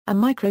A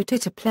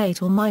microtiter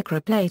plate or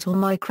microwell plate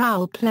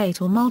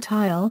or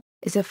multiwell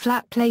is a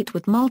flat plate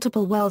with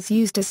multiple wells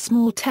used as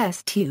small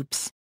test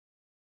tubes.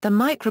 The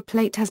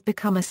microplate has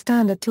become a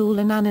standard tool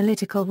in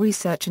analytical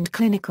research and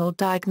clinical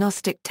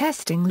diagnostic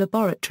testing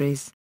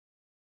laboratories.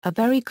 A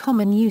very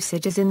common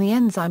usage is in the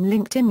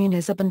enzyme-linked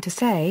immunosorbent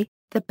assay,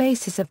 the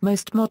basis of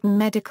most modern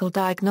medical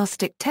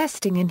diagnostic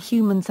testing in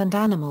humans and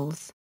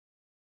animals.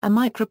 A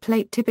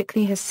microplate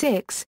typically has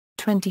 6,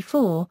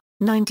 24,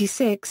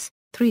 96,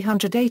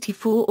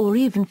 384 or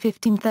even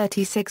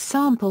 1536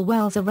 sample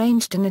wells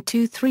arranged in a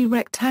 2-3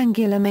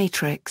 rectangular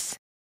matrix.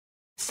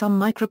 Some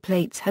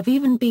microplates have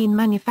even been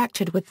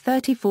manufactured with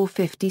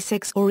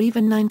 3456 or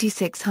even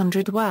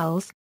 9600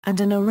 wells, and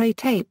an array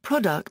tape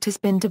product has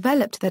been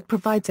developed that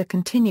provides a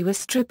continuous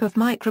strip of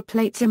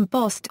microplates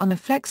embossed on a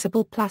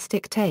flexible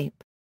plastic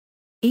tape.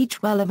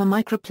 Each well of a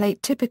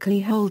microplate typically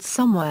holds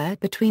somewhere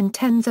between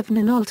tens of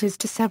nanoliters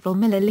to several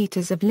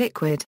milliliters of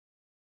liquid.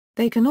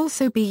 They can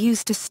also be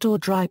used to store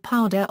dry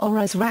powder or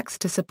as racks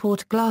to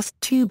support glass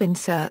tube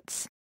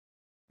inserts.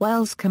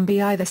 Wells can be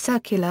either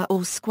circular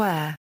or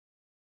square.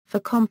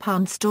 For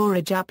compound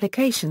storage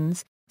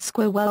applications,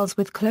 square wells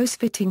with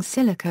close-fitting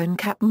silicone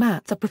cap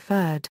mats are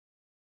preferred.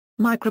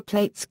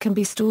 Microplates can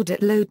be stored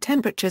at low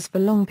temperatures for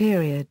long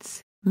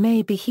periods,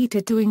 may be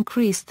heated to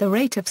increase the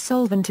rate of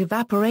solvent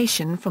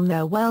evaporation from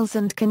their wells,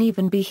 and can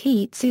even be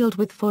heat-sealed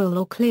with foil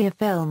or clear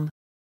film.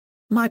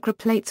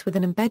 Microplates with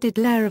an embedded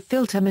layer of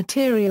filter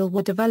material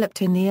were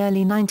developed in the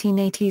early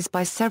 1980s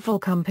by several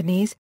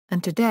companies,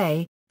 and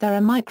today, there are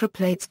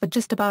microplates for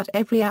just about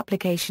every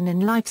application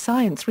in life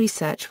science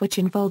research which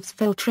involves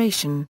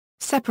filtration,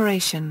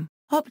 separation,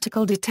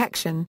 optical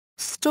detection,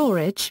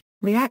 storage,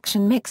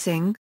 reaction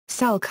mixing,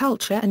 cell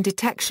culture and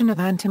detection of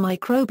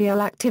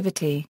antimicrobial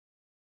activity.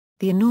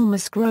 The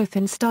enormous growth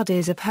in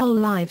studies of whole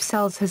live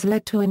cells has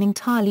led to an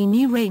entirely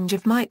new range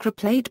of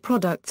microplate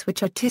products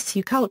which are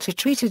tissue culture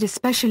treated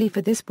especially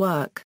for this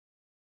work.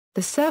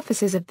 The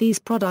surfaces of these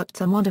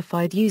products are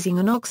modified using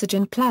an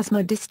oxygen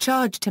plasma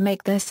discharge to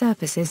make their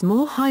surfaces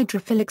more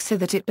hydrophilic so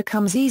that it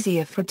becomes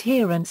easier for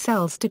adherent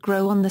cells to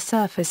grow on the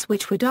surface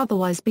which would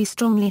otherwise be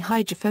strongly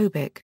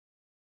hydrophobic.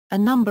 A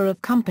number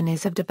of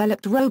companies have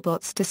developed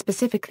robots to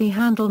specifically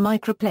handle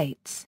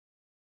microplates.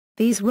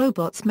 These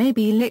robots may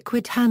be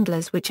liquid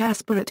handlers which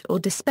aspirate or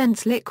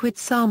dispense liquid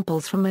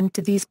samples from and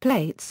to these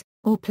plates,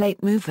 or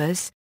plate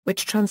movers,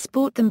 which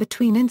transport them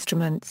between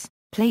instruments,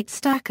 plate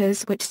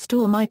stackers which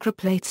store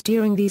microplates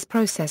during these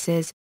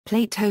processes,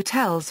 plate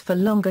hotels for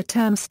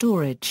longer-term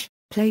storage,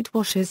 plate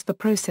washers for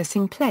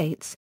processing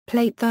plates,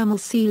 plate thermal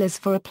sealers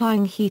for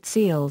applying heat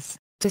seals,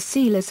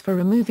 sealers for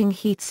removing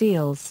heat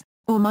seals,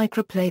 or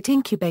microplate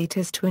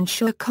incubators to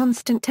ensure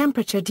constant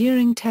temperature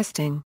during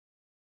testing.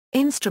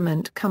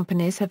 Instrument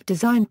companies have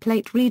designed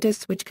plate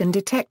readers which can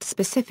detect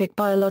specific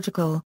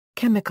biological,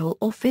 chemical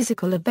or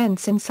physical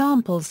events in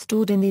samples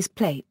stored in these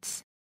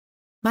plates.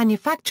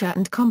 Manufacture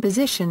and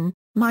composition.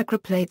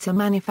 Microplates are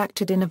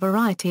manufactured in a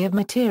variety of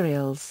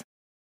materials.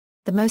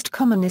 The most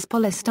common is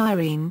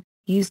polystyrene,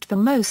 used for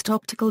most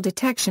optical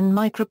detection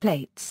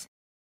microplates.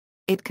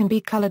 It can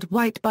be colored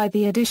white by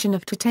the addition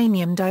of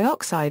titanium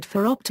dioxide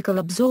for optical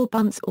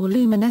absorbance or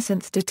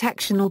luminescence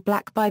detection, or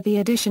black by the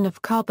addition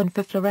of carbon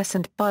for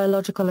fluorescent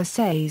biological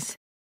assays.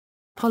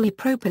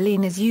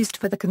 Polypropylene is used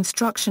for the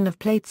construction of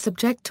plates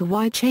subject to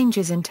wide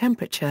changes in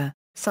temperature,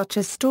 such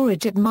as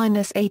storage at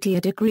 -80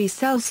 degrees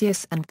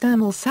Celsius and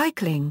thermal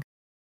cycling.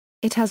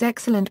 It has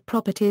excellent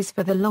properties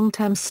for the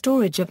long-term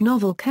storage of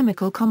novel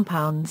chemical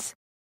compounds.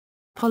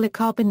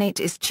 Polycarbonate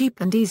is cheap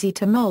and easy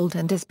to mold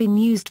and has been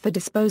used for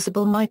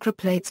disposable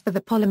microplates for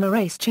the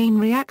polymerase chain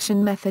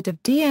reaction method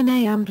of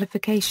DNA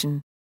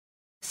amplification.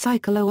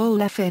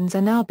 Cycloolefins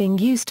are now being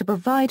used to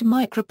provide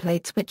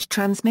microplates which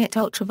transmit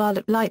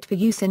ultraviolet light for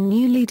use in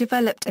newly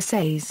developed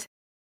assays.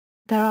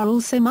 There are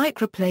also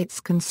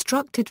microplates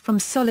constructed from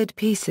solid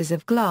pieces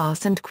of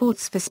glass and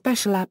quartz for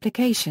special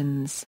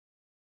applications.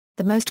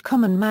 The most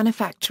common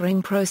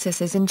manufacturing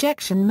process is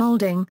injection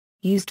molding,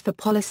 used for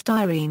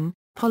polystyrene,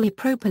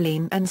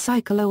 polypropylene and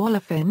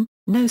cycloolefin.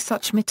 No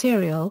such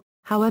material,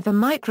 however.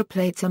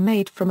 Microplates are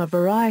made from a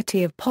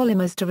variety of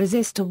polymers to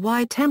resist a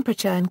wide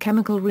temperature and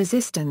chemical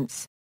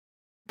resistance.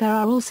 There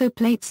are also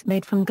plates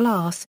made from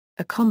glass,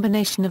 a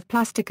combination of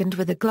plastic and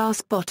with a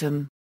glass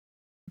bottom.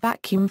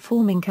 Vacuum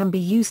forming can be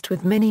used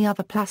with many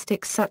other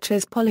plastics such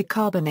as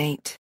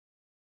polycarbonate.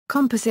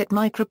 Composite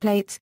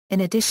microplates,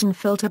 in addition,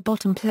 filter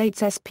bottom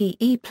plates,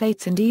 SPE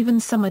plates and even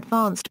some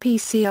advanced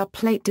PCR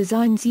plate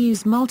designs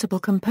use multiple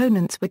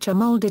components which are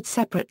molded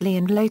separately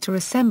and later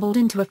assembled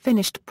into a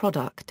finished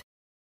product.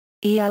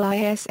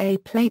 ELISA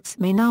plates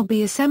may now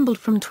be assembled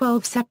from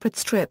 12 separate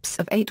strips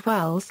of 8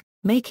 wells,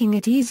 making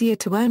it easier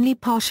to only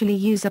partially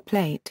use a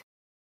plate.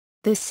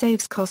 This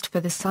saves cost for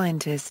the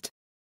scientist.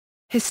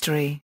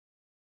 History.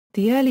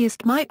 The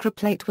earliest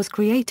microplate was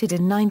created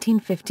in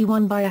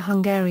 1951 by a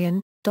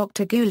Hungarian,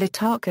 Dr. Gyula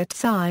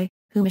Tarkat,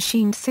 who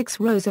machined 6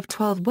 rows of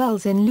 12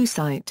 wells in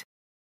lucite.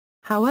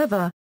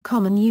 However,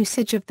 Common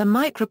usage of the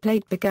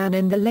microplate began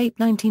in the late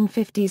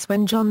 1950s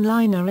when John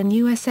Liner in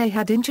USA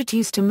had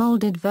introduced a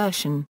molded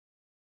version.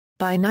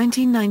 By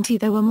 1990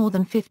 there were more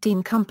than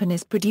 15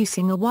 companies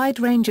producing a wide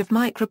range of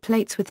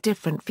microplates with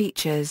different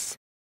features.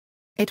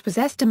 It was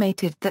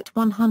estimated that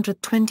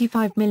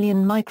 125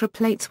 million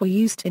microplates were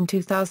used in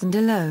 2000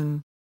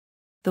 alone.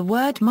 The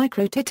word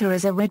Microtiter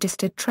is a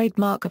registered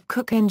trademark of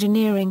Cook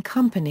Engineering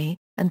Company,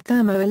 and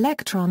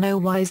Thermoelectron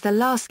Oy is the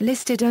last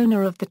listed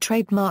owner of the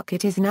trademark.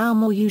 It is now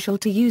more usual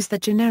to use the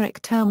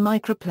generic term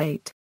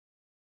microplate.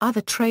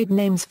 Other trade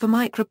names for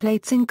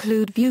microplates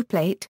include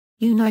viewplate,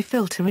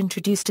 Unifilter,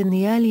 introduced in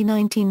the early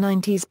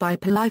 1990s by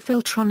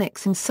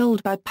Polypropylene and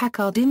sold by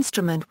Packard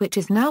Instrument, which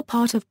is now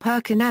part of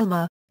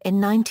PerkinElmer. In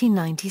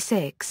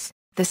 1996,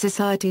 the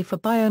Society for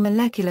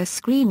Biomolecular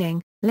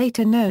Screening,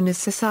 later known as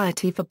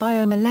Society for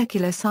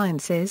Biomolecular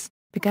Sciences,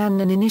 began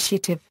an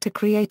initiative to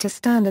create a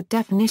standard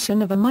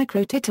definition of a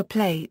microtiter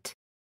plate.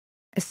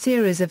 A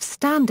series of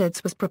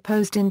standards was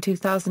proposed in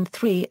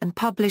 2003 and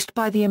published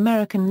by the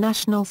American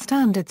National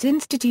Standards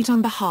Institute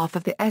on behalf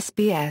of the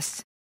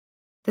SBS.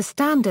 The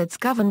standards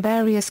govern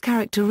various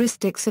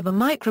characteristics of a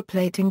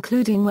microplate,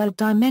 including weld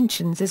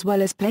dimensions as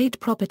well as plate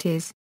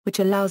properties, which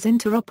allows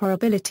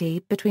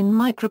interoperability between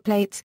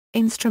microplates,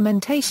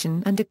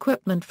 instrumentation and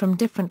equipment from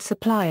different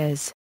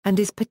suppliers, and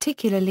is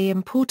particularly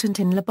important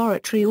in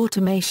laboratory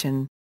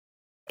automation.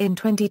 In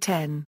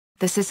 2010,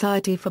 the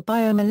Society for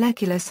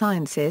Biomolecular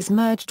Sciences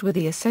merged with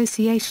the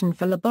Association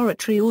for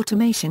Laboratory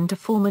Automation to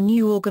form a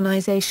new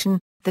organization,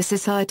 the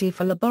Society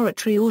for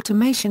Laboratory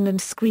Automation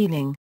and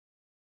Screening.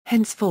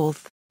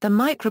 Henceforth, the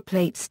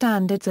microplate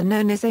standards are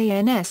known as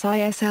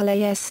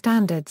ANSI/SLAS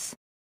standards.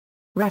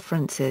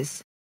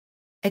 References.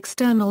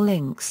 External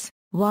links: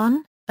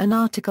 1. An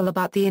article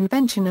about the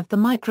invention of the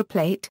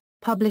microplate,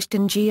 published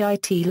in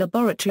GIT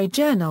Laboratory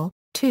Journal.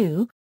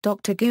 2.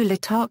 Dr.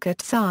 Gulat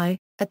Arkatsai,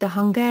 at the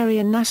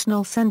Hungarian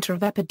National Center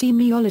of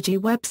Epidemiology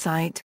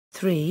website.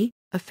 3.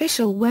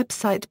 Official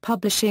website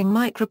publishing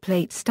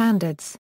microplate standards.